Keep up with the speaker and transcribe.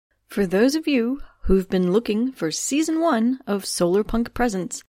For those of you who've been looking for Season 1 of Solarpunk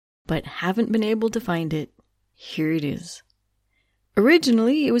Presents, but haven't been able to find it, here it is.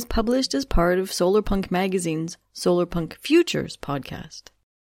 Originally, it was published as part of Solarpunk Magazine's Solarpunk Futures podcast.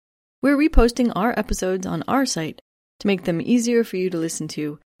 We're reposting our episodes on our site to make them easier for you to listen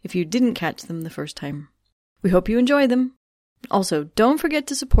to if you didn't catch them the first time. We hope you enjoy them. Also, don't forget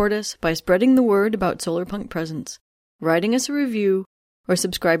to support us by spreading the word about Solarpunk Presents, writing us a review, or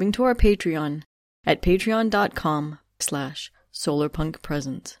subscribing to our Patreon at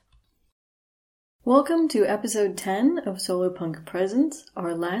patreon.com/solarpunkpresents. Welcome to episode 10 of Solarpunk Presents,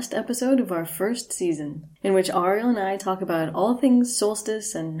 our last episode of our first season, in which Ariel and I talk about all things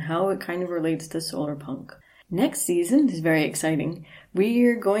Solstice and how it kind of relates to Solarpunk. Next season is very exciting.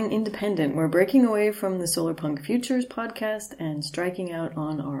 We're going independent. We're breaking away from the Solarpunk Futures podcast and striking out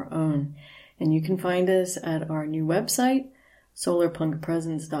on our own. And you can find us at our new website,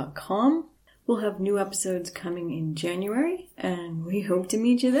 solarpunkpresents.com. We'll have new episodes coming in January, and we hope to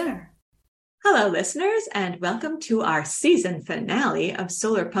meet you there. Hello, listeners, and welcome to our season finale of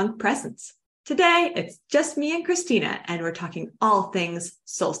Solarpunk Presents. Today, it's just me and Christina, and we're talking all things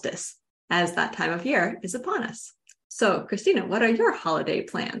Solstice, as that time of year is upon us. So, Christina, what are your holiday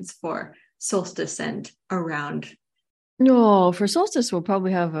plans for Solstice and around? Oh, for Solstice, we'll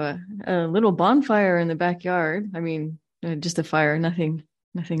probably have a little bonfire in the backyard. I mean, just a fire, nothing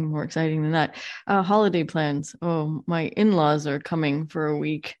more exciting than that. Holiday plans. Oh, my in-laws are coming for a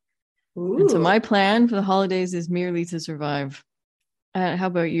week. Ooh. And so my plan for the holidays is merely to survive. How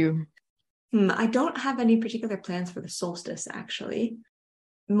about you? I don't have any particular plans for the solstice, actually,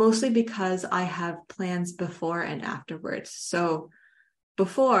 mostly because I have plans before and afterwards. So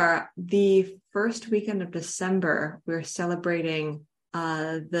before the first weekend of December, we're celebrating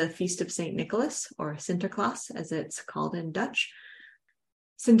the Feast of St. Nicholas, or Sinterklaas, as it's called in Dutch.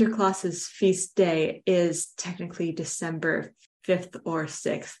 Sinterklaas's feast day is technically December 5th or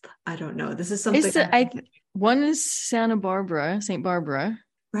 6th. I don't know. This is something. One is St. Barbara,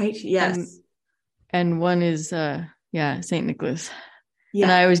 right? Yes, and one is St. Nicholas. Yeah.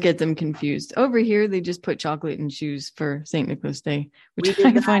 And I always get them confused. Over here, they just put chocolate in shoes for St. Nicholas Day, which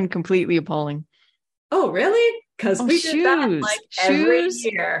I find completely appalling. Oh, really? Because we did that like every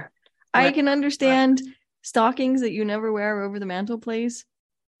year. I can understand stockings that you never wear over the mantelpiece.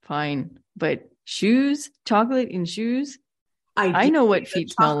 Fine, but shoes, chocolate in shoes. I know what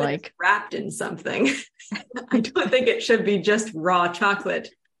feet smell like. Wrapped in something. I don't think it should be just raw chocolate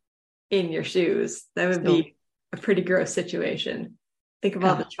in your shoes. That would be a pretty gross situation. Think of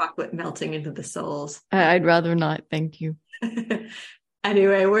all the chocolate melting into the soles. I'd rather not, thank you.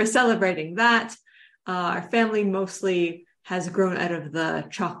 Anyway, we're celebrating that. Our family mostly has grown out of the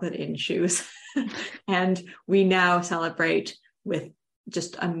chocolate in shoes. And we now celebrate with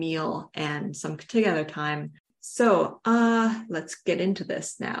just a meal and some together time. So let's get into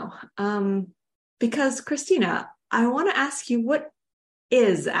this now. Because Christina, I want to ask you, what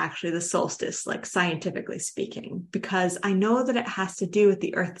is actually the solstice, like scientifically speaking? Because I know that it has to do with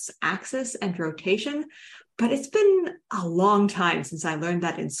the Earth's axis and rotation, but it's been a long time since I learned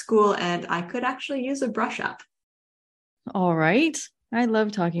that in school, and I could actually use a brush up. All right. I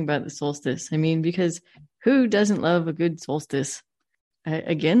love talking about the solstice. I mean, because who doesn't love a good solstice?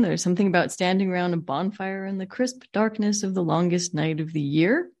 Again, there's something about standing around a bonfire in the crisp darkness of the longest night of the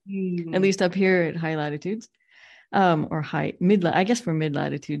year, at least up here at high latitudes, or I guess we're mid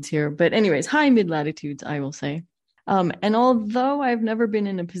latitudes here, but anyways, high mid latitudes, I will say. And although I've never been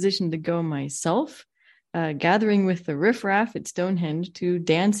in a position to go myself, gathering with the riffraff at Stonehenge to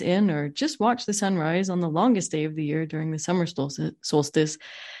dance in or just watch the sunrise on the longest day of the year during the summer solstice,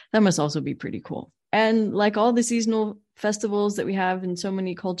 that must also be pretty cool. And like all the seasonal festivals that we have in so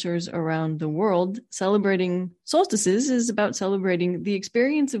many cultures around the world, celebrating solstices is about celebrating the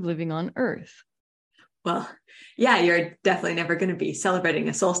experience of living on Earth. Well, yeah, you're definitely never going to be celebrating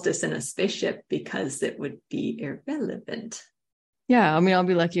a solstice in a spaceship because it would be irrelevant. Yeah, I mean, I'll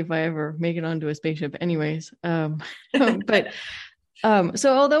be lucky if I ever make it onto a spaceship anyways. So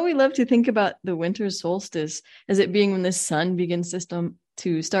although we love to think about the winter solstice as it being when the sun begins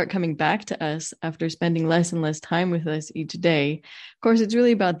to start coming back to us after spending less and less time with us each day, of course, it's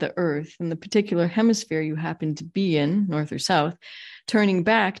really about the Earth and the particular hemisphere you happen to be in, north or south, turning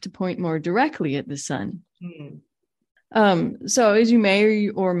back to point more directly at the sun. So as you may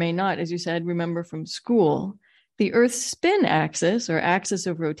or may not, as you said, remember from school, the Earth's spin axis, or axis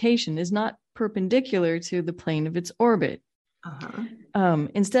of rotation, is not perpendicular to the plane of its orbit.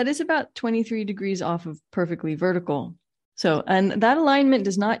 Instead, it's about 23 degrees off of perfectly vertical. So, and that alignment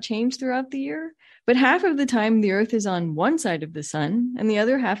does not change throughout the year, But half of the time, the Earth is on one side of the sun, and the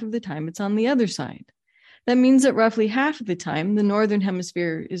other half of the time, it's on the other side. That means that roughly half of the time, the northern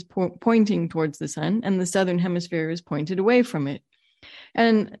hemisphere is pointing towards the sun, and the southern hemisphere is pointed away from it.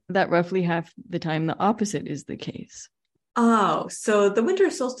 And that roughly half the time, the opposite is the case. Oh, so the winter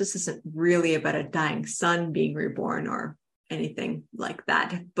solstice isn't really about a dying sun being reborn or anything like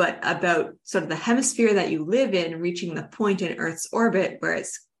that, but about sort of the hemisphere that you live in reaching the point in Earth's orbit where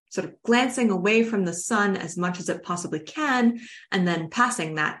it's sort of glancing away from the sun as much as it possibly can, and then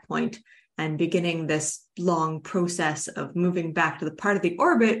passing that point and beginning this long process of moving back to the part of the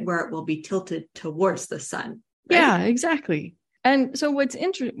orbit where it will be tilted towards the sun. Right? Yeah, exactly. And so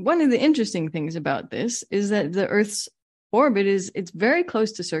one of the interesting things about this is that the Earth's orbit it's very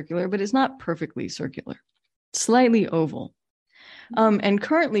close to circular, but it's not perfectly circular, slightly oval. And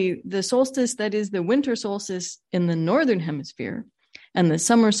currently the solstice, that is the winter solstice in the northern hemisphere, and the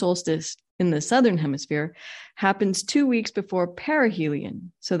summer solstice in the southern hemisphere, happens 2 weeks before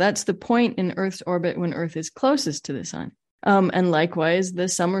perihelion. So that's the point in Earth's orbit when Earth is closest to the sun. And likewise, the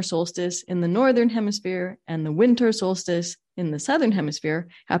summer solstice in the northern hemisphere and the winter solstice in the southern hemisphere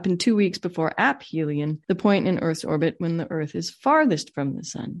happen 2 weeks before aphelion, the point in Earth's orbit when the Earth is farthest from the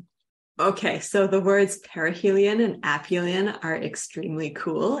sun. Okay, so the words perihelion and aphelion are extremely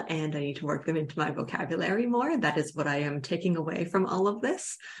cool, and I need to work them into my vocabulary more. That is what I am taking away from all of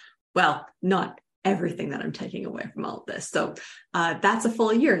this. Well, not everything that I'm taking away from all of this. So that's a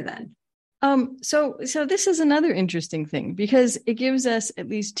full year then. So this is another interesting thing because it gives us at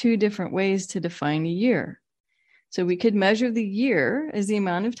least two different ways to define a year. So we could measure the year as the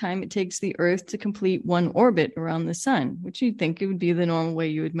amount of time it takes the Earth to complete one orbit around the sun, which you'd think it would be the normal way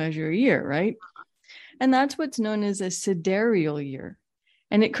you would measure a year, right? And that's what's known as a sidereal year.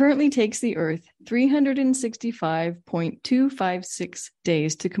 And it currently takes the Earth 365.256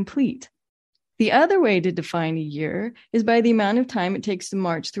 days to complete. The other way to define a year is by the amount of time it takes to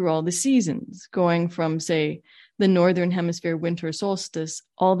march through all the seasons, going from, say, the northern hemisphere winter solstice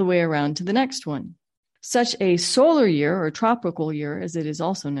all the way around to the next one. Such a solar year, or tropical year, as it is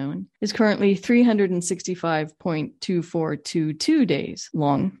also known, is currently 365.2422 days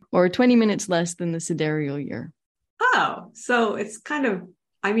long, or 20 minutes less than the sidereal year. Oh, so it's kind of,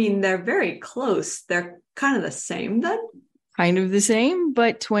 they're very close. They're kind of the same then? Kind of the same,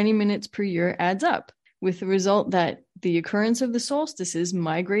 but 20 minutes per year adds up, with the result that the occurrence of the solstices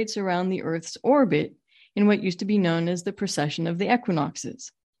migrates around the Earth's orbit in what used to be known as the precession of the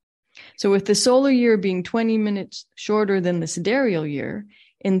equinoxes. So with the solar year being 20 minutes shorter than the sidereal year,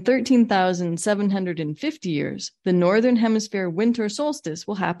 in 13,750 years, the northern hemisphere winter solstice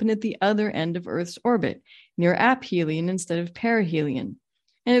will happen at the other end of Earth's orbit, near aphelion instead of perihelion.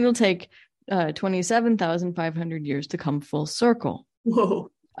 And it'll take 27,500 years to come full circle. Whoa.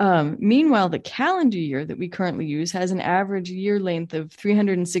 Meanwhile, the calendar year that we currently use has an average year length of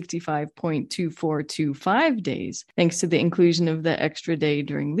 365.2425 days, thanks to the inclusion of the extra day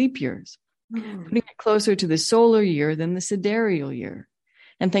during leap years, putting it closer to the solar year than the sidereal year.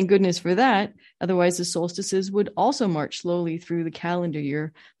 And thank goodness for that, otherwise the solstices would also march slowly through the calendar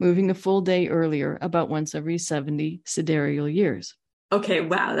year, moving a full day earlier, about once every 70 sidereal years. Okay,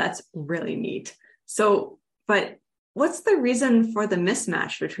 wow, that's really neat. So, but what's the reason for the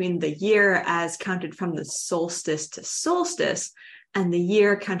mismatch between the year as counted from the solstice to solstice and the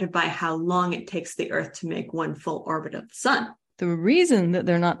year counted by how long it takes the Earth to make one full orbit of the sun? The reason that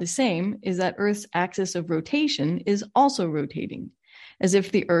they're not the same is that Earth's axis of rotation is also rotating, as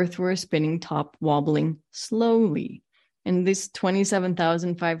if the Earth were a spinning top wobbling slowly. And this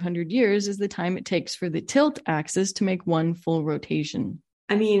 27,500 years is the time it takes for the tilt axis to make one full rotation.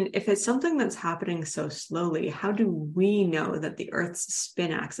 If it's something that's happening so slowly, how do we know that the Earth's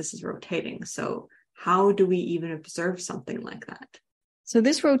spin axis is rotating? So how do we even observe something like that? So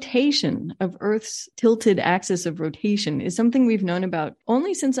this rotation of Earth's tilted axis of rotation is something we've known about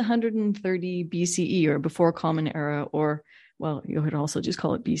only since 130 BCE, or before Common Era, or, well, you could also just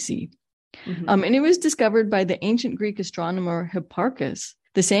call it BC. Mm-hmm. And it was discovered by the ancient Greek astronomer Hipparchus,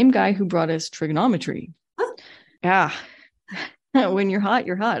 the same guy who brought us trigonometry. Huh? Yeah. When you're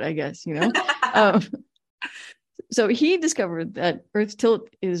hot, I guess, So he discovered that Earth's tilt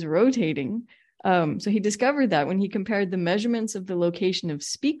is rotating. So he discovered that when he compared the measurements of the location of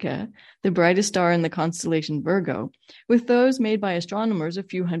Spica, the brightest star in the constellation Virgo, with those made by astronomers a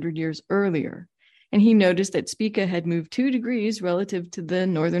few hundred years earlier. And he noticed that Spica had moved 2 degrees relative to the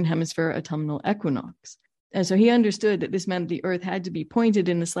northern hemisphere autumnal equinox. And so he understood that this meant the Earth had to be pointed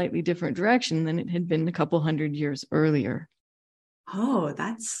in a slightly different direction than it had been a couple hundred years earlier. Oh,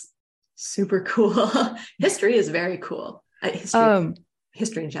 that's super cool. History is very cool.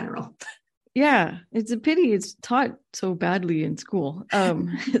 History in general. Yeah, it's a pity it's taught so badly in school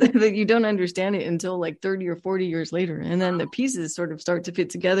that you don't understand it until like 30 or 40 years later. And then the pieces sort of start to fit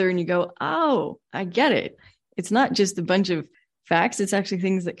together and you go, oh, I get it. It's not just a bunch of facts. It's actually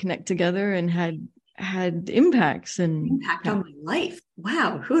things that connect together and had impacts and Impact on my life.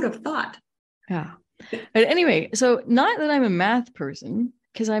 Wow, who'd have thought? yeah. But anyway, so not that I'm a math person,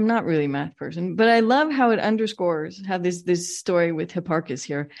 because I'm not really a math person, but I love how it underscores how this story with Hipparchus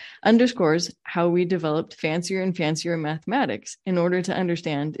here underscores how we developed fancier and fancier mathematics in order to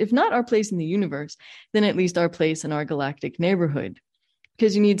understand, if not our place in the universe, then at least our place in our galactic neighborhood.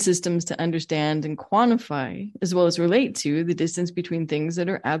 Because you need systems to understand and quantify, as well as relate to, the distance between things that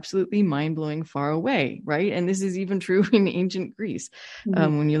are absolutely mind-blowing far away, right? And this is even true in ancient Greece,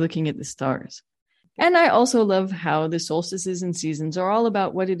 when you're looking at the stars. And I also love how the solstices and seasons are all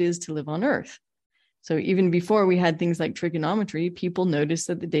about what it is to live on Earth. So even before we had things like trigonometry, people noticed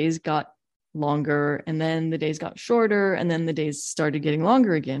that the days got longer, and then the days got shorter, and then the days started getting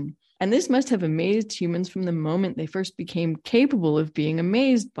longer again. And this must have amazed humans from the moment they first became capable of being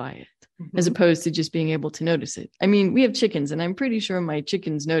amazed by it, as opposed to just being able to notice it. I mean, we have chickens, and I'm pretty sure my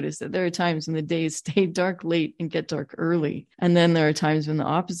chickens notice that there are times when the days stay dark late and get dark early. And then there are times when the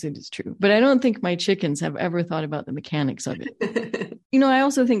opposite is true. But I don't think my chickens have ever thought about the mechanics of it. I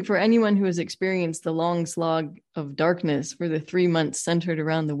also think for anyone who has experienced the long slog of darkness for the 3 months centered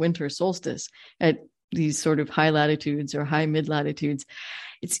around the winter solstice at these sort of high latitudes or high mid latitudes,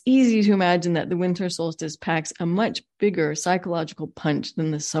 it's easy to imagine that the winter solstice packs a much bigger psychological punch than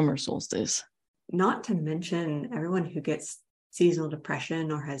the summer solstice. Not to mention everyone who gets seasonal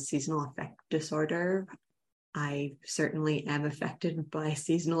depression or has seasonal affective disorder. I certainly am affected by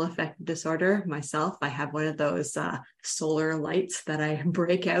seasonal affective disorder myself. I have one of those solar lights that I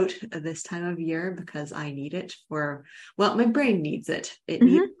break out this time of year because I need it my brain needs it. It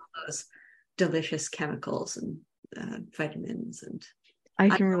needs all those delicious chemicals and vitamins, and I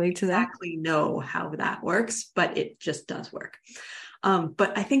can relate to that. I don't exactly know how that works, but it just does work.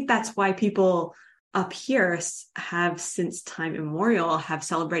 But I think that's why people up here have, since time immemorial, have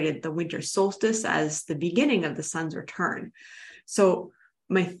celebrated the winter solstice as the beginning of the sun's return. So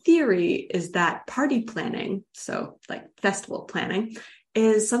my theory is that party planning, so like festival planning,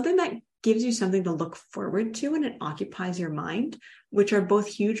 is something that gives you something to look forward to, and it occupies your mind, which are both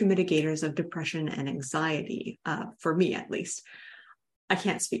huge mitigators of depression and anxiety, for me at least. I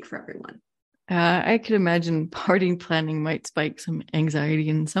can't speak for everyone. I could imagine party planning might spike some anxiety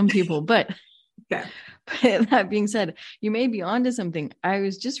in some people, but, yeah. But that being said, you may be onto something. I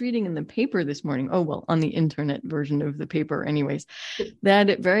was just reading in the paper this morning, on the internet version of the paper anyways, that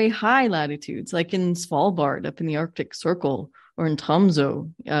at very high latitudes, like in Svalbard up in the Arctic Circle, or in Tromsø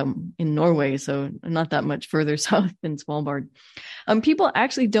in Norway, so not that much further south than Svalbard, people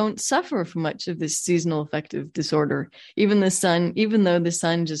actually don't suffer from much of this seasonal affective disorder, even though the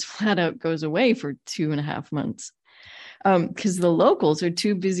sun just flat out goes away for 2.5 months. Because the locals are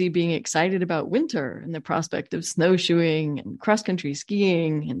too busy being excited about winter and the prospect of snowshoeing and cross-country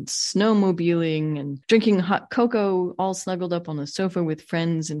skiing and snowmobiling and drinking hot cocoa all snuggled up on a sofa with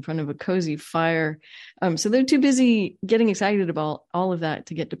friends in front of a cozy fire. So they're too busy getting excited about all of that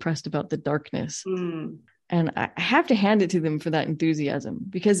to get depressed about the darkness. And I have to hand it to them for that enthusiasm,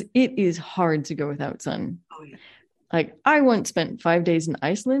 because it is hard to go without sun. Oh, yeah. Like, I once spent 5 days in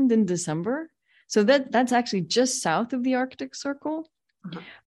Iceland in December. So that's actually just south of the Arctic Circle.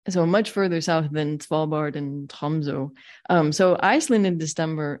 So much further south than Svalbard and Tromsø. So Iceland in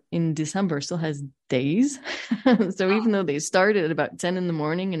December still has days. So even though they start at about 10 in the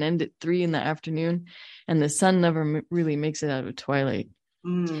morning and end at 3 in the afternoon, and the sun never really makes it out of twilight.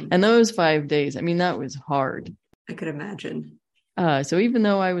 And those 5 days, I mean, that was hard. I could imagine. So even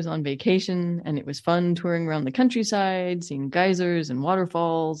though I was on vacation and it was fun touring around the countryside, seeing geysers and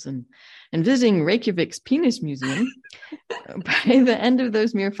waterfalls and visiting Reykjavik's Penis Museum, by the end of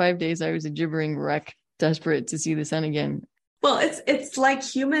those mere 5 days, I was a gibbering wreck, desperate to see the sun again. Well, it's like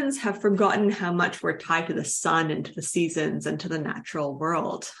humans have forgotten how much we're tied to the sun and to the seasons and to the natural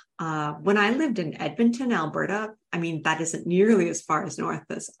world. When I lived in Edmonton, Alberta, I mean, that isn't nearly as far as north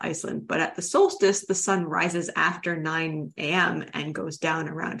as Iceland, but at the solstice, the sun rises after 9 a.m. and goes down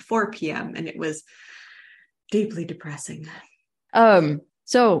around 4 p.m. And it was deeply depressing.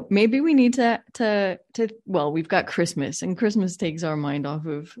 So maybe we need to well, we've got Christmas, and Christmas takes our mind off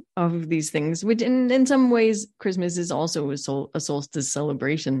of these things, which in some ways Christmas is also a solstice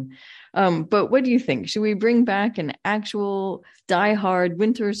celebration. But what do you think? Should we bring back an actual diehard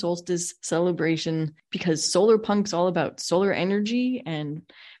winter solstice celebration, because Solarpunk's all about solar energy and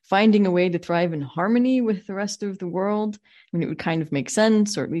finding a way to thrive in harmony with the rest of the world? I mean, it would kind of make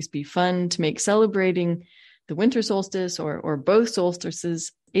sense, or at least be fun, to make celebrating the winter solstice or both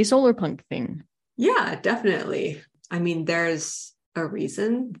solstices a solarpunk thing. Yeah, definitely. I mean, there's a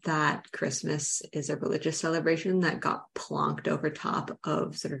reason that Christmas is a religious celebration that got plonked over top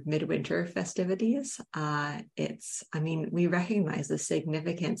of sort of midwinter festivities. I mean, we recognize the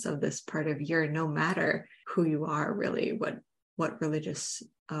significance of this part of year, no matter who you are, really, what religious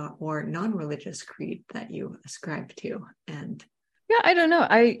or non-religious creed that you ascribe to. And yeah, I don't know.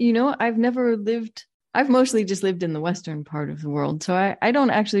 I've mostly just lived in the western part of the world, so I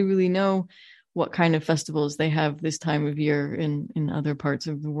don't actually really know what kind of festivals they have this time of year in other parts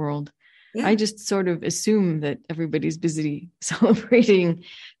of the world. Yeah. I just sort of assume that everybody's busy celebrating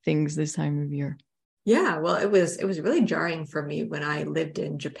things this time of year. Yeah, well, it was really jarring for me when I lived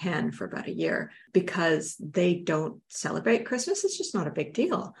in Japan for about a year, because they don't celebrate Christmas. It's just not a big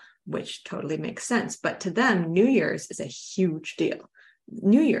deal, which totally makes sense. But to them, New Year's is a huge deal.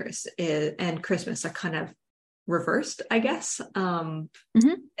 New Year's and Christmas are kind of reversed, I guess.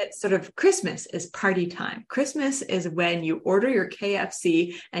 It's sort of, Christmas is party time. Christmas is when you order your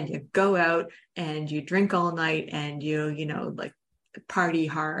KFC and you go out and you drink all night and you like party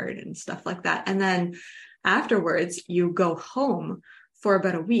hard and stuff like that. And then afterwards you go home for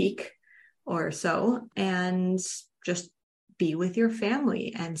about a week or so and just be with your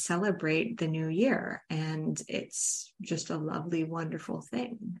family and celebrate the new year. And it's just a lovely, wonderful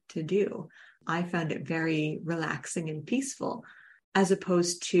thing to do. I found it very relaxing and peaceful, as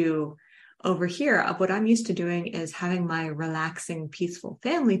opposed to over here. What I'm used to doing is having my relaxing, peaceful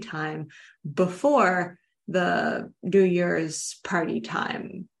family time before the New Year's party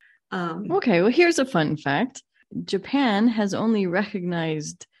time. Okay, well, here's a fun fact. Japan has only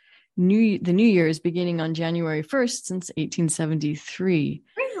recognized the New Year's beginning on January 1st since 1873.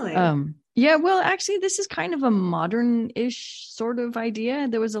 Really? Yeah, well, actually, this is kind of a modern-ish sort of idea.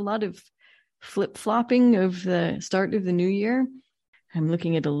 There was a lot of flip-flopping of the start of the new year. I'm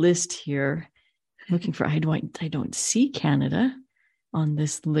looking at a list here. I'm looking for, I don't see Canada on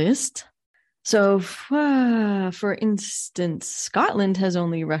this list. So, for instance, Scotland has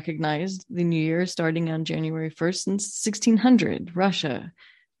only recognized the New Year starting on January 1st since 1600. Russia,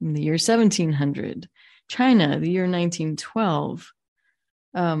 in the year 1700. China, the year 1912.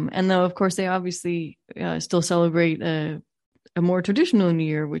 And though, of course, they obviously still celebrate a more traditional New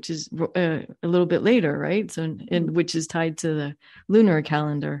Year, which is a little bit later, right? So, which is tied to the lunar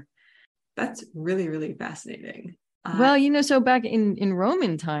calendar. That's really, really fascinating. Well, so back in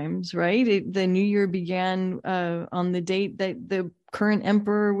Roman times, right? The New Year began on the date that the current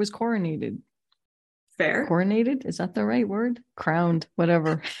emperor was coronated. Fair. Coronated? Is that the right word? Crowned,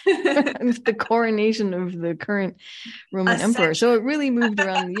 whatever. The coronation of the current Roman emperor. So it really moved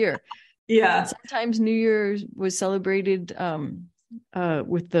around the year. Yeah. Sometimes New Year was celebrated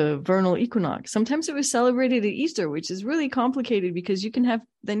with the vernal equinox. Sometimes it was celebrated at Easter, which is really complicated because you could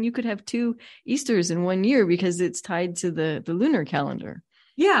have two Easters in one year because it's tied to the lunar calendar.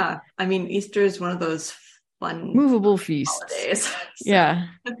 Yeah. I mean, Easter is one of those fun movable feasts. Holidays. So. Yeah.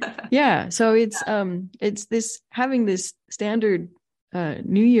 Yeah. So it's this, having this standard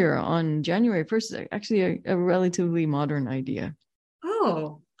New Year on January 1st is actually a relatively modern idea.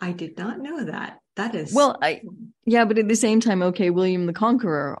 Oh, I did not know that. That is well, but at the same time, okay, William the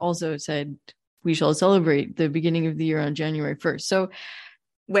Conqueror also said we shall celebrate the beginning of the year on January 1st. So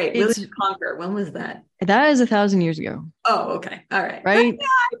wait, William the Conqueror, when was that? That is 1,000 years ago. Oh, okay. All right. Right? Yeah,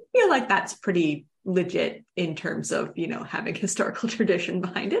 I feel like that's pretty legit in terms of, having historical tradition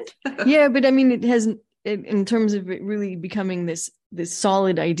behind it. Yeah, but I mean, in terms of it really becoming this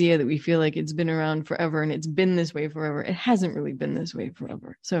solid idea that we feel like it's been around forever and it's been this way forever. It hasn't really been this way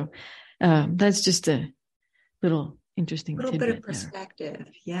forever. So that's just a little interesting bit of perspective.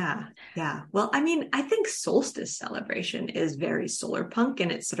 Yeah. Well, I mean, I think solstice celebration is very solar punk,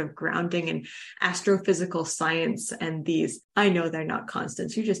 and it's sort of grounding in astrophysical science and these, I know they're not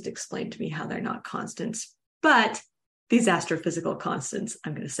constants. You just explained to me how they're not constants, but these astrophysical constants,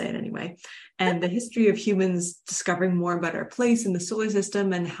 I'm going to say it anyway, and the history of humans discovering more about our place in the solar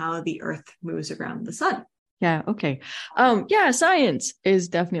system and how the Earth moves around the sun. Yeah. Okay. Science is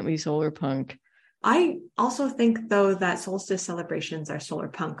definitely solar punk. I also think, though, that solstice celebrations are solar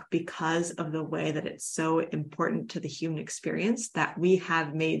punk because of the way that it's so important to the human experience, that we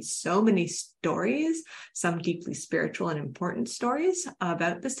have made so many stories, some deeply spiritual and important stories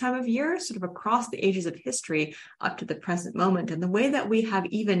about this time of year, sort of across the ages of history up to the present moment. And the way that we have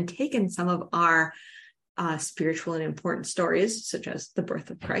even taken some of our spiritual and important stories, such as the birth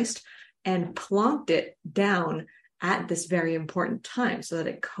of Christ, and plonked it down at this very important time so that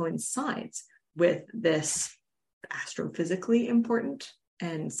it coincides with this astrophysically important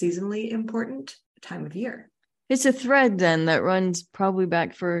and seasonally important time of year. It's a thread then that runs probably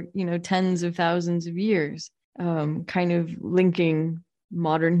back for, tens of thousands of years, kind of linking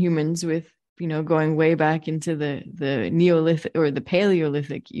modern humans with, going way back into the Neolithic or the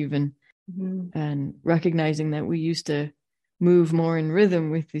Paleolithic even, and recognizing that we used to move more in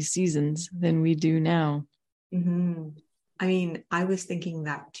rhythm with the seasons than we do now. I mean, I was thinking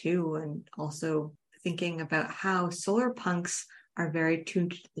that too, and also thinking about how solarpunks are very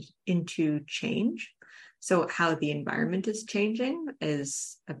tuned into change. So how the environment is changing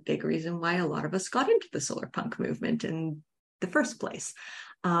is a big reason why a lot of us got into the solarpunk movement in the first place.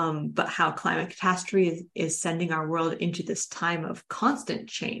 But how climate catastrophe is sending our world into this time of constant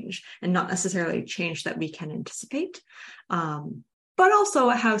change, and not necessarily change that we can anticipate. But also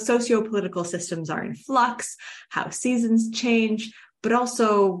how socio-political systems are in flux, how seasons change, but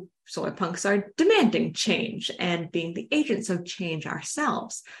also solarpunks are demanding change and being the agents of change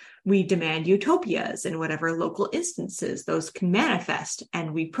ourselves. We demand utopias in whatever local instances those can manifest,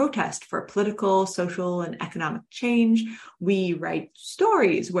 and we protest for political, social, and economic change. We write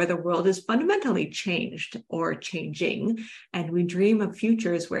stories where the world is fundamentally changed or changing, and we dream of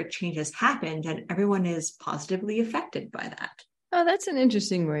futures where change has happened and everyone is positively affected by that. Oh, that's an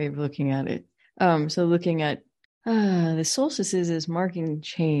interesting way of looking at it. So looking at the solstices as marking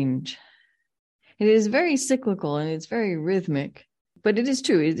change. It is very cyclical and it's very rhythmic, but it is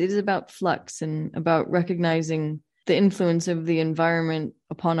true. It is about flux and about recognizing the influence of the environment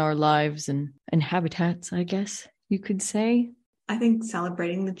upon our lives and habitats, I guess you could say. I think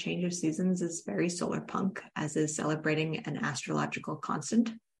celebrating the change of seasons is very solar punk, as is celebrating an astrological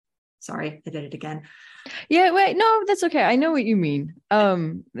constant. Sorry, I did it again. Yeah, wait, no, that's okay. I know what you mean.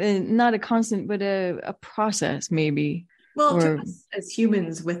 Not a constant, but a process, maybe. Well, to us as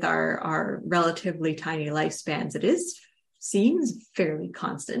humans with our relatively tiny lifespans, seems fairly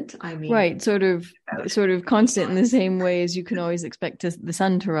constant. I mean, right, sort of constant in the same way as you can always expect the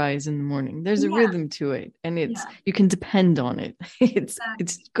sun to rise in the morning. There's a rhythm to it, and you can depend on it. It's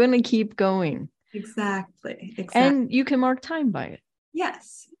going to keep going. Exactly. And you can mark time by it.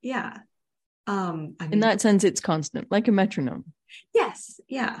 Yes. Yeah. In that sense, it's constant, like a metronome. Yes.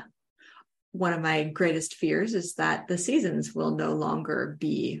 Yeah. One of my greatest fears is that the seasons will no longer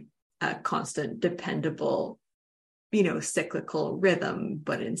be a constant, dependable, cyclical rhythm,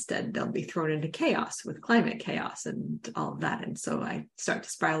 but instead they'll be thrown into chaos with climate chaos and all of that. And so I start to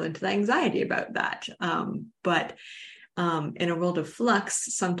spiral into the anxiety about that. But in a world of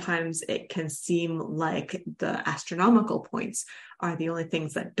flux, sometimes it can seem like the astronomical points are the only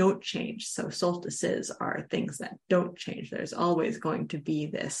things that don't change. So solstices are things that don't change. There's always going to be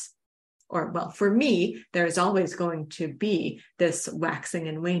this, or well, for me, there's always going to be this waxing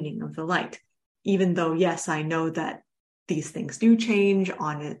and waning of the light. Even though, yes, I know that these things do change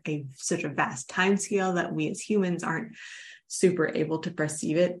on such a vast time scale that we as humans aren't super able to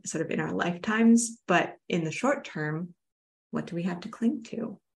perceive it sort of in our lifetimes. But in the short term, what do we have to cling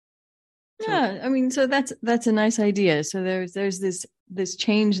to? Yeah, I mean, so that's a nice idea. So there's this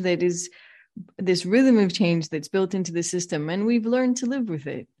change that is this rhythm of change that's built into the system, and we've learned to live with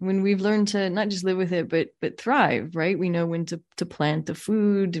it. When we've learned to not just live with it, but thrive, right? We know when to plant the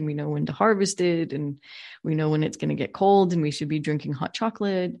food, and we know when to harvest it, and we know when it's going to get cold and we should be drinking hot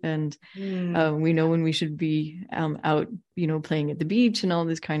chocolate, and we know when we should be out, playing at the beach and all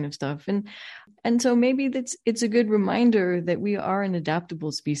this kind of stuff. And so maybe it's a good reminder that we are an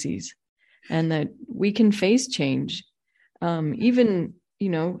adaptable species, and that we can face change, even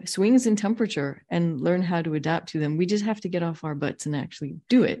swings in temperature, and learn how to adapt to them. We just have to get off our butts and actually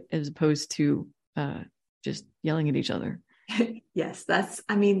do it, as opposed to just yelling at each other. Yes, that's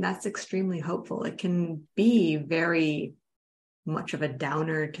extremely hopeful. It can be very much of a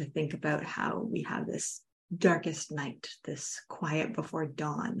downer to think about how we have this darkest night, this quiet before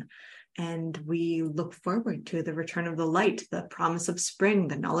dawn. And we look forward to the return of the light, the promise of spring,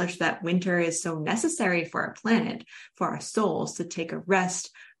 the knowledge that winter is so necessary for our planet, for our souls to take a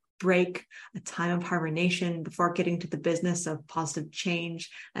rest, break, a time of hibernation before getting to the business of positive change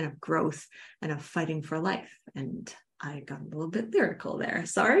and of growth and of fighting for life. And I got a little bit lyrical there.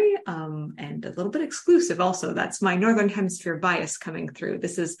 Sorry. And a little bit exclusive also. That's my Northern Hemisphere bias coming through.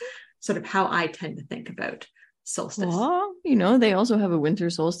 This is sort of how I tend to think about solstice. Well, they also have a winter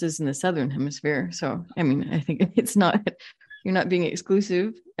solstice in the Southern Hemisphere. So, I mean, I think you're not being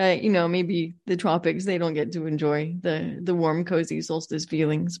exclusive. Maybe the tropics, they don't get to enjoy the warm, cozy solstice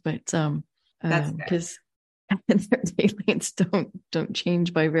feelings, but That's because their daylights don't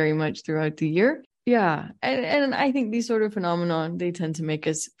change by very much throughout the year. Yeah. And I think these sort of phenomenon, they tend to make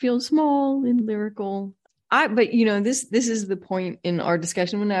us feel small and lyrical. But this is the point in our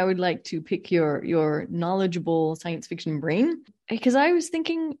discussion when I would like to pick your knowledgeable science fiction brain, because I was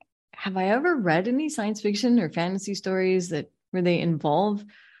thinking, have I ever read any science fiction or fantasy stories where they involve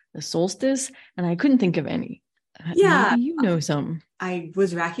the solstice? And I couldn't think of any. Yeah, maybe some. I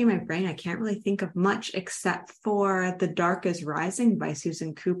was racking my brain. I can't really think of much except for The Dark is Rising by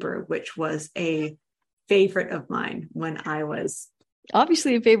Susan Cooper, which was a favorite of mine when I was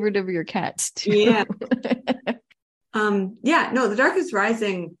obviously a favorite of your cats too. Yeah. The Dark is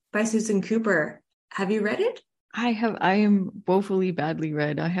Rising by Susan Cooper. Have you read it? I have. I am woefully badly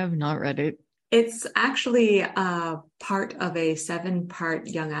read. I have not read it. It's actually part of a 7-part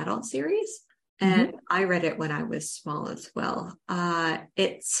young adult series. And I read it when I was small as well.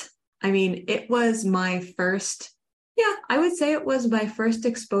 It was my first, I would say it was my first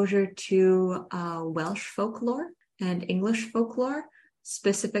exposure to Welsh folklore and English folklore,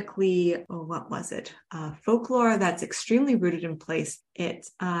 specifically, what was it? Folklore that's extremely rooted in place. It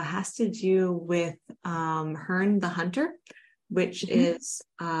has to do with Herne the Hunter, which is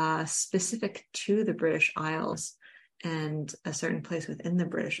specific to the British Isles and a certain place within the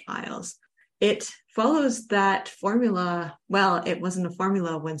British Isles. It follows that formula. Well, it wasn't a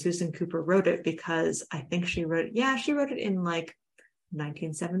formula when Susan Cooper wrote it, because I think she wrote it in like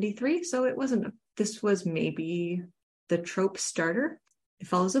 1973. So this was maybe the trope starter. It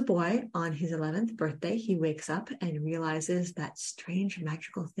follows a boy on his 11th birthday. He wakes up and realizes that strange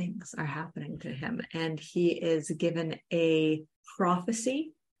magical things are happening to him. And he is given a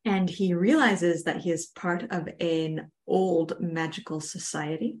prophecy, and he realizes that he is part of an old magical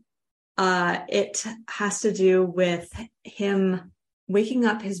society. It has to do with him waking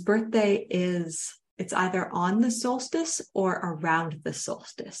up. His birthday it's either on the solstice or around the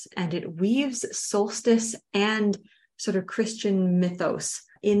solstice. And it weaves solstice and sort of Christian mythos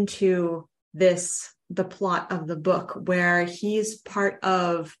into the plot of the book, where he's part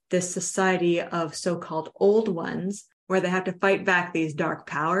of this society of so-called old ones, where they have to fight back these dark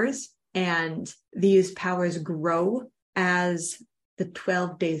powers. And these powers grow as the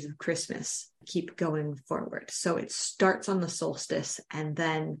 12 days of Christmas keep going forward. So it starts on the solstice and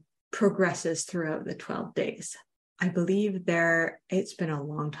then progresses throughout the 12 days. I believe it's been a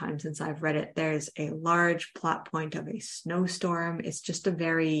long time since I've read it. There's a large plot point of a snowstorm. It's a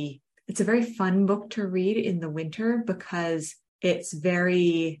very fun book to read in the winter, because it's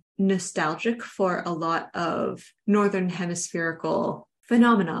very nostalgic for a lot of Northern Hemispherical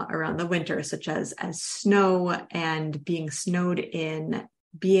phenomena around the winter, such as snow and being snowed in,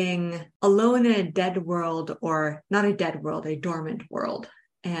 being alone in a dead world, or not a dead world, a dormant world,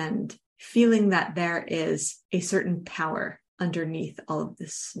 and feeling that there is a certain power underneath all of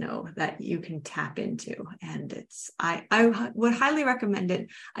this snow that you can tap into. And I would highly recommend it.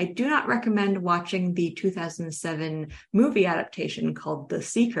 I do not recommend watching the 2007 movie adaptation called The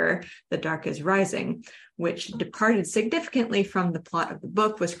Seeker, The Dark is Rising, which departed significantly from the plot of the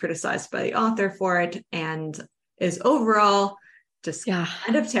book, was criticized by the author for it, and is overall just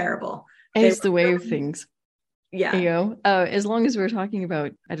kind of terrible. It's the way of things. Yeah. As long as we're talking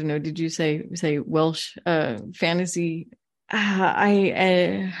about, I don't know, did you say Welsh fantasy?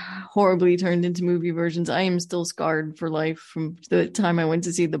 I horribly turned into movie versions. I am still scarred for life from the time I went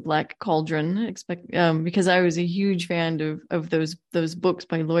to see The Black Cauldron, because I was a huge fan of those books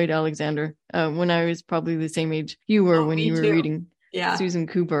by Lloyd Alexander when I was probably the same age you were when you were reading Susan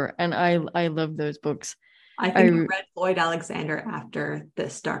Cooper, and I love those books. I think I read Lloyd Alexander after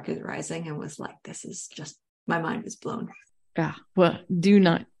this Dark is Rising and was like, this is just, my mind was blown. Yeah, well, do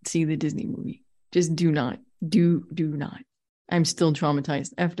not see the Disney movie. Just do not. Do not. I'm still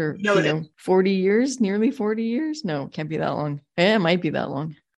traumatized after 40 years, nearly 40 years. No, can't be that long. It might be that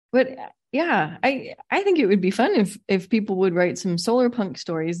long. But yeah, I think it would be fun if people would write some solarpunk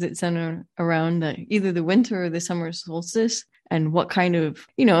stories that center around either the winter or the summer solstice, and what kind of,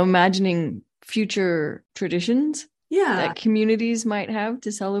 imagining future traditions that communities might have to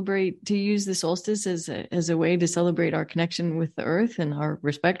use the solstice as a way to celebrate our connection with the earth and our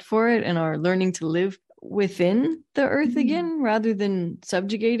respect for it and our learning to live within the earth again, rather than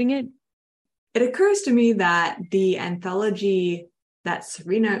subjugating it. it occurs to me that the anthology that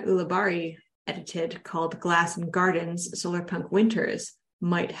Serena Ulibarri edited called Glass and Gardens, Solarpunk Winters,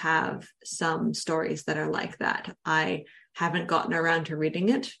 might have some stories that are like that. I haven't gotten around to reading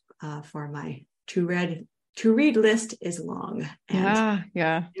it, for my to read list is long, and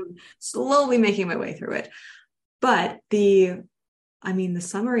Yeah. I'm slowly making my way through it. But the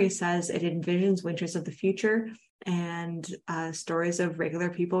summary says it envisions winters of the future and stories of regular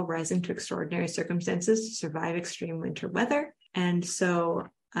people rising to extraordinary circumstances to survive extreme winter weather. And so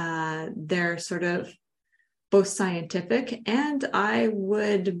they're sort of both scientific, and I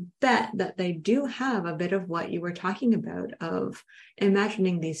would bet that they do have a bit of what you were talking about of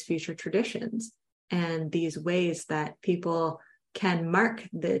imagining these future traditions and these ways that people can mark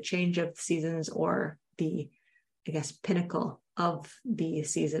the change of seasons, or the, I guess, pinnacle of the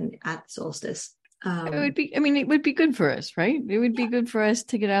season at solstice. It would be good for us, right? It would be good for us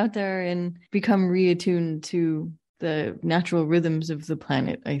to get out there and become reattuned to the natural rhythms of the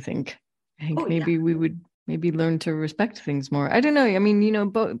planet, I think. Maybe we would learn to respect things more. I don't know. I mean,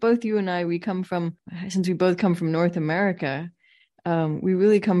 both you and I, since we both come from North America, we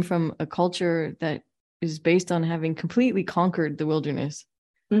really come from a culture that is based on having completely conquered the wilderness,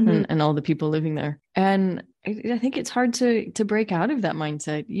 and all the people living there. And I think it's hard to break out of that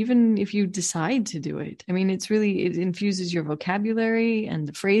mindset, even if you decide to do it. I mean, it infuses your vocabulary and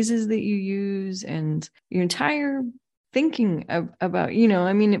the phrases that you use and your entire thinking about,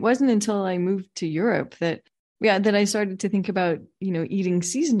 it wasn't until I moved to Europe that I started to think about, eating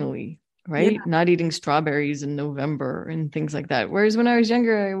seasonally, right? Yeah. Not eating strawberries in November and things like that. Whereas when I was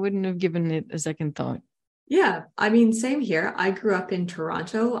younger, I wouldn't have given it a second thought. Yeah, same here. I grew up in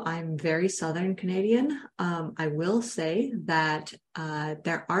Toronto. I'm very Southern Canadian. I will say that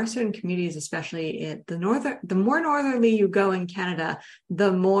there are certain communities, especially in the more northerly you go in Canada,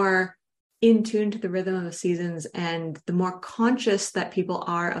 the more in tune to the rhythm of the seasons, and the more conscious that people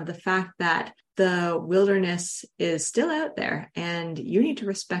are of the fact that the wilderness is still out there and you need to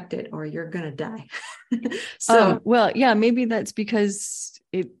respect it or you're going to die. So, well, yeah, maybe that's because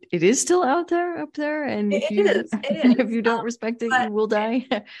it is still out there up there. And if you don't respect it, you will die.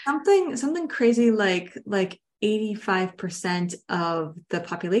 something crazy like 85% of the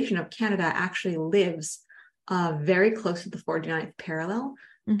population of Canada actually lives very close to the 49th parallel.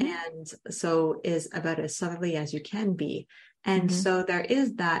 And so is about as southerly as you can be. And so there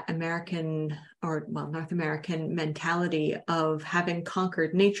is that North American mentality of having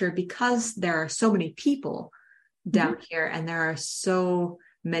conquered nature, because there are so many people down here, and there are so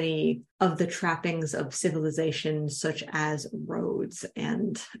many of the trappings of civilization, such as roads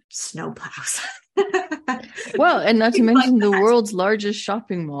and snowplows. Well, and not to mention the world's largest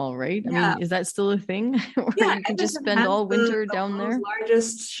shopping mall, right? Yeah. I mean, is that still a thing where you can just spend all winter down there?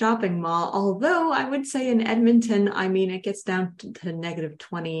 Largest shopping mall, although I would say in Edmonton, it gets down to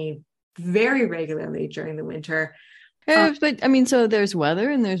 -20 very regularly during the winter. But so there's weather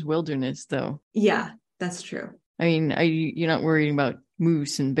and there's wilderness, though. Yeah, that's true. I mean, you're not worrying about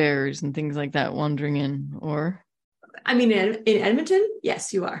moose and bears and things like that wandering in, or? In Edmonton,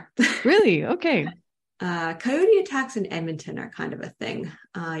 yes, you are. Really? Okay. Coyote attacks in Edmonton are kind of a thing.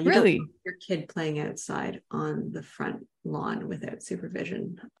 You really? don't want your kid playing outside on the front lawn without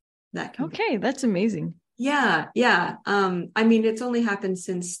supervision. That's amazing. Yeah. It's only happened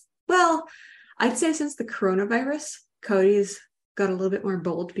I'd say since the coronavirus, coyotes got a little bit more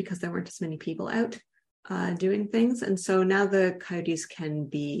bold because there weren't as many people out doing things. And so now the coyotes can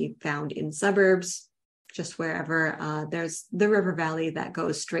be found in suburbs, just wherever. There's the river valley that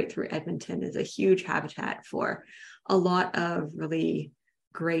goes straight through Edmonton, is a huge habitat for a lot of really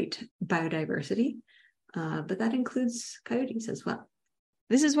great biodiversity, but that includes coyotes as well.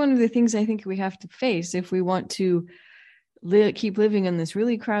 This is one of the things I think we have to face if we want to keep living in this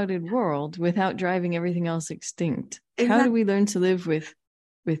really crowded world without driving everything else extinct. Exactly. How do we learn to live with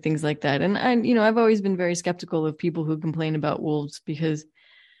things like that? And I've always been very skeptical of people who complain about wolves because,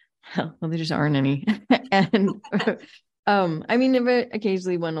 well, there just aren't any. And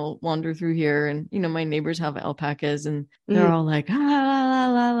occasionally one will wander through here, and my neighbors have alpacas, and they're all like, la la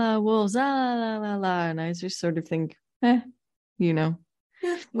la la, wolves, la la la la, and I just sort of think, Yeah,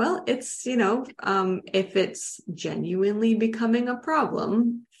 well, it's, if it's genuinely becoming a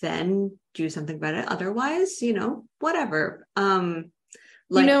problem, then do something about it. Otherwise, whatever.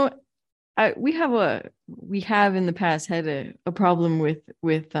 We have in the past had a problem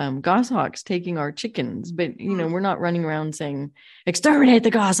with goshawks taking our chickens, but we're not running around saying exterminate the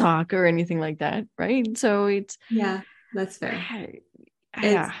goshawk or anything like that, right? So it's that's fair.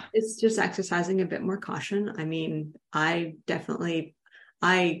 It's just exercising a bit more caution. I definitely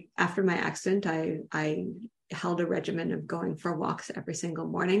after my accident, I held a regimen of going for walks every single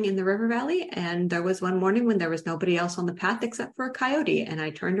morning in the river valley. And there was one morning when there was nobody else on the path except for a coyote. And I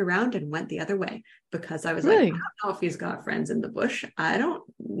turned around and went the other way because I was like, I don't know if he's got friends in the bush. I don't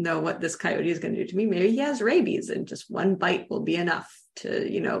know what this coyote is going to do to me. Maybe he has rabies and just one bite will be enough to,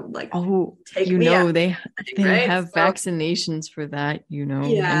 take me out. They right? have vaccinations for that,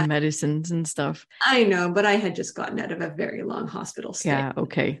 and medicines and stuff. I know, but I had just gotten out of a very long hospital stay. Yeah,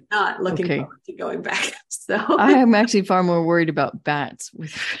 okay. Not looking forward to going back. So I am actually far more worried about bats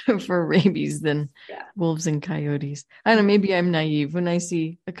for rabies than wolves and coyotes. I don't know, maybe I'm naive. When I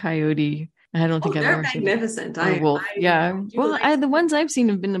see a coyote, I don't think I've they're ever magnificent. seen a wolf. The ones I've seen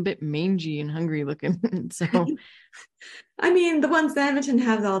have been a bit mangy and hungry looking. So I mean, the ones that Edmonton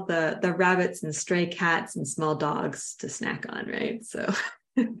have all the rabbits and stray cats and small dogs to snack on, right? So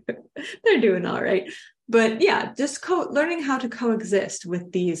they're doing all right. But yeah, just learning how to coexist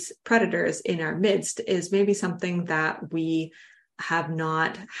with these predators in our midst is maybe something that we have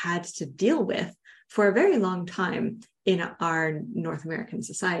not had to deal with for a very long time in our North American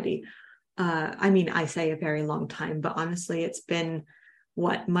society. I say a very long time, but honestly, it's been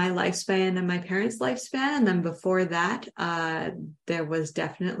my lifespan and my parents' lifespan. And then before that, there was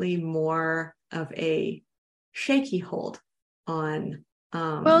definitely more of a shaky hold on.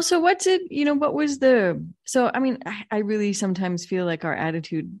 So I really sometimes feel like our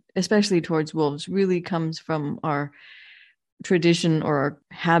attitude, especially towards wolves, really comes from our tradition or our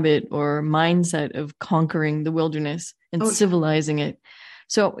habit or mindset of conquering the wilderness and civilizing it.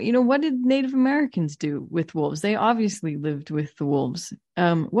 So, what did Native Americans do with wolves? They obviously lived with the wolves.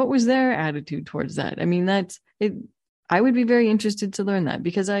 What was their attitude towards that? I mean, that's it. I would be very interested to learn that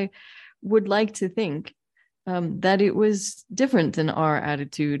because I would like to think that it was different than our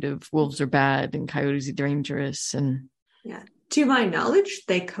attitude of wolves are bad and coyotes are dangerous. And to my knowledge,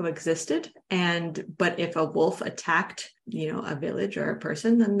 they coexisted. But if a wolf attacked, a village or a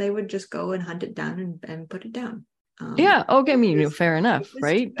person, then they would just go and hunt it down and put it down. Fair enough,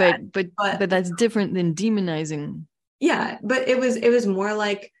 right? But that's different than demonizing. Yeah, but it was more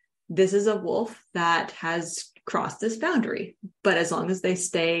like, this is a wolf that has crossed this boundary, but as long as they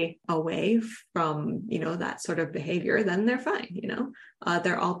stay away from that sort of behavior, then they're fine.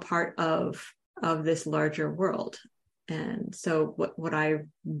 They're all part of this larger world. And so what I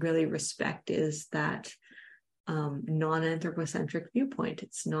really respect is that non-anthropocentric viewpoint.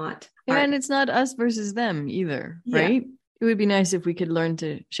 It's not and it's not us versus them either, right? It would be nice if we could learn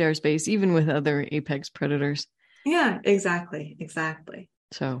to share space even with other apex predators. Yeah, exactly.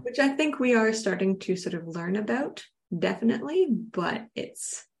 So which I think we are starting to sort of learn about, definitely, but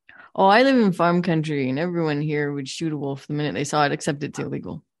it's I live in farm country and everyone here would shoot a wolf the minute they saw it, except it's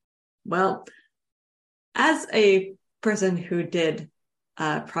illegal. Well, as a person who did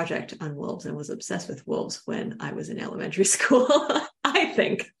project on wolves and was obsessed with wolves when I was in elementary school, I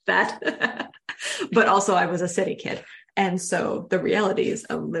think that, but also I was a city kid. And so the realities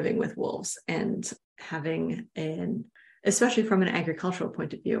of living with wolves and having especially from an agricultural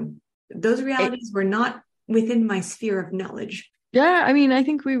point of view, those realities were not within my sphere of knowledge. Yeah, I mean, I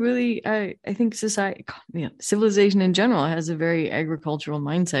think we really, I think civilization in general has a very agricultural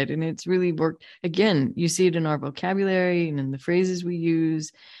mindset, and it's really worked. Again, you see it in our vocabulary and in the phrases we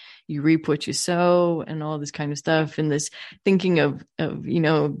use. You reap what you sow, and all this kind of stuff. And this thinking of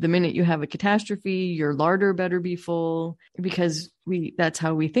the minute you have a catastrophe, your larder better be full, because that's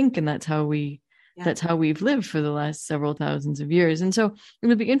how we think, and that's how we've lived for the last several thousands of years. And so it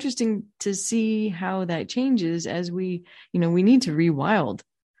would be interesting to see how that changes as we need to rewild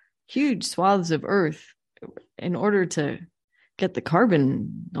huge swaths of earth in order to get the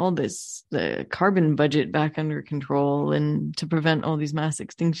carbon budget back under control and to prevent all these mass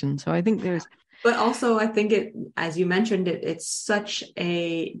extinctions. So I think but also I think as you mentioned, it's such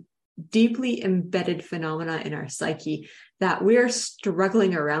a deeply embedded phenomena in our psyche that we're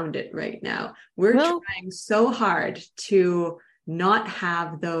struggling around it right now. We're trying so hard to not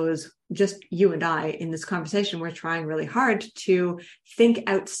have those, just you and I in this conversation, we're trying really hard to think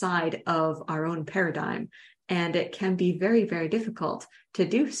outside of our own paradigm. And it can be very, very difficult to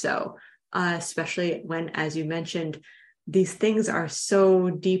do so, especially when, as you mentioned, these things are so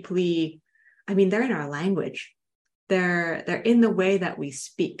deeply, they're in our language. They're in the way that we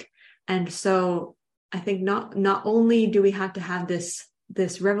speak. And so I think not only do we have to have this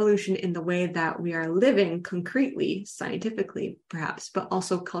revolution in the way that we are living concretely, scientifically, perhaps, but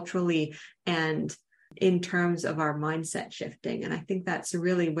also culturally and in terms of our mindset shifting. And I think that's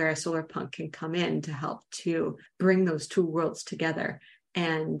really where Solarpunk can come in to help to bring those two worlds together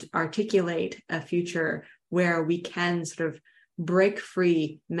and articulate a future where we can sort of break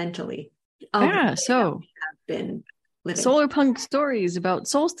free mentally. So have been living. Solarpunk stories about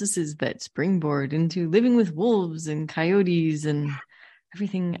solstices that springboard into living with wolves and coyotes and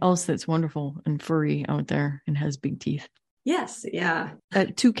everything else that's wonderful and furry out there and has big teeth. Yes, yeah.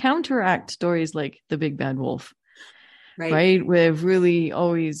 To counteract stories like the big bad wolf, right? We've really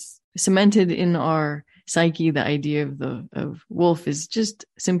always cemented in our psyche the idea of wolf is just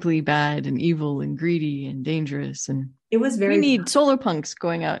simply bad and evil and greedy and dangerous, and it was very. We need solarpunks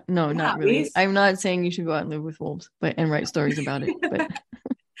going out. No, not really. I'm not saying you should go out and live with wolves, and write stories about it. But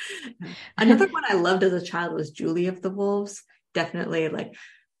another one I loved as a child was Julie of the Wolves. Definitely, like,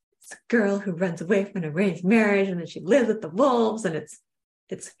 it's a girl who runs away from an arranged marriage, and then she lives with the wolves, and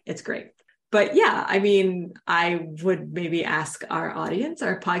it's great. But yeah, I mean, I would maybe ask our audience,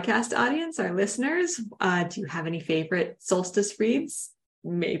 our podcast audience, our listeners, do you have any favorite solstice reads?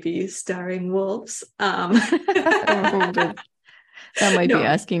 Maybe starring wolves. That might be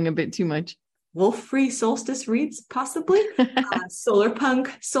asking a bit too much. Wolf-free solstice reads, possibly.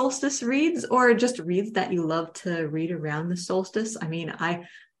 Solarpunk solstice reads, or just reads that you love to read around the solstice. I mean,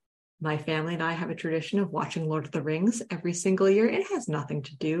 my family and I have a tradition of watching Lord of the Rings every single year. It has nothing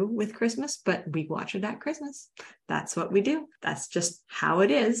to do with Christmas, but we watch it at Christmas. That's what we do. That's just how it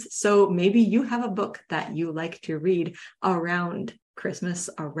is. So maybe you have a book that you like to read around Christmas,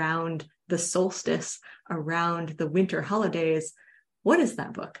 around the solstice, around the winter holidays. What is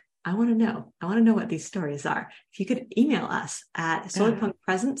that book? I want to know. I want to know what these stories are. If you could email us at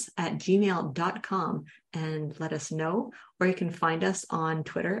solarpunkpresents@gmail.com and let us know, or you can find us on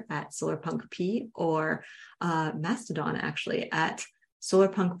Twitter at solarpunkp, or Mastodon actually at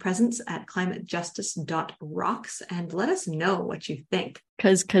solarpunkpresents@climatejustice.rocks, and let us know what you think.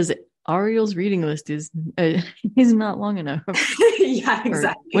 Because Ariel's reading list is not long enough. Yeah,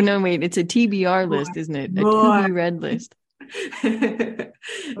 exactly. Well, no, wait, it's a TBR list, isn't it? A to-be-read list.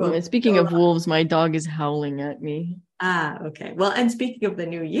 Well, speaking of wolves, my dog is howling at me. Okay. Well, and speaking of the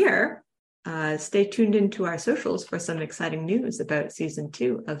new year, stay tuned into our socials for some exciting news about season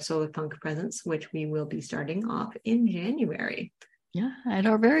 2 of Solarpunk Presents, which we will be starting off in January. Yeah, at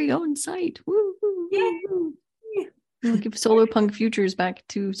our very own site. Woo! Woo. We'll give Solarpunk Futures back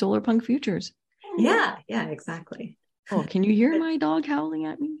to Solarpunk Futures. Yeah, exactly. Oh, can you hear my dog howling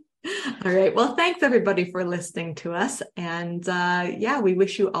at me? All right. Well, thanks everybody for listening to us. And we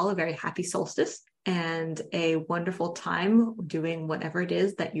wish you all a very happy solstice and a wonderful time doing whatever it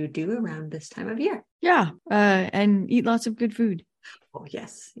is that you do around this time of year. Yeah. And eat lots of good food. Oh,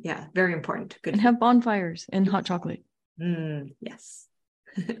 yes. Yeah. Very important. Good. And have bonfires and hot chocolate. Yes.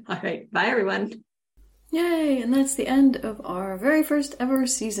 All right. Bye, everyone. Yay. And that's the end of our very first ever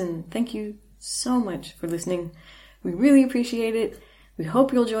season. Thank you so much for listening. We really appreciate it. We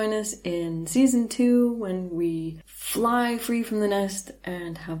hope you'll join us in season 2 when we fly free from the nest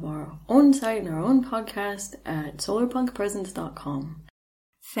and have our own site and our own podcast at solarpunkpresents.com.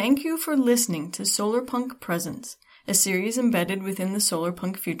 Thank you for listening to Solarpunk Presents, a series embedded within the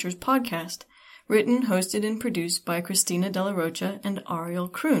Solarpunk Futures podcast, written, hosted, and produced by Christina De La Rocha and Ariel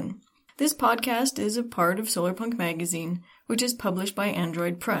Kroon. This podcast is a part of Solarpunk Magazine, which is published by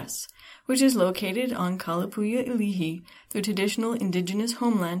Android Press, which is located on Kalapuya Ilihi, the traditional indigenous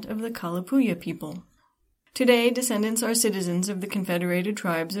homeland of the Kalapuya people. Today, descendants are citizens of the Confederated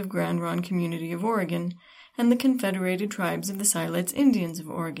Tribes of Grand Ronde Community of Oregon and the Confederated Tribes of the Siletz Indians of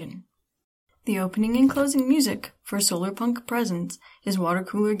Oregon. The opening and closing music for Solarpunk Presents is Water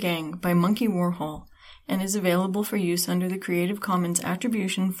Cooler Gang by Monkey Warhol and is available for use under the Creative Commons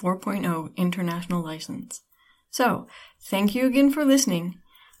Attribution 4.0 International License. So, thank you again for listening,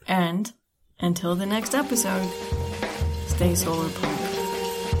 and until the next episode, stay solarpunk.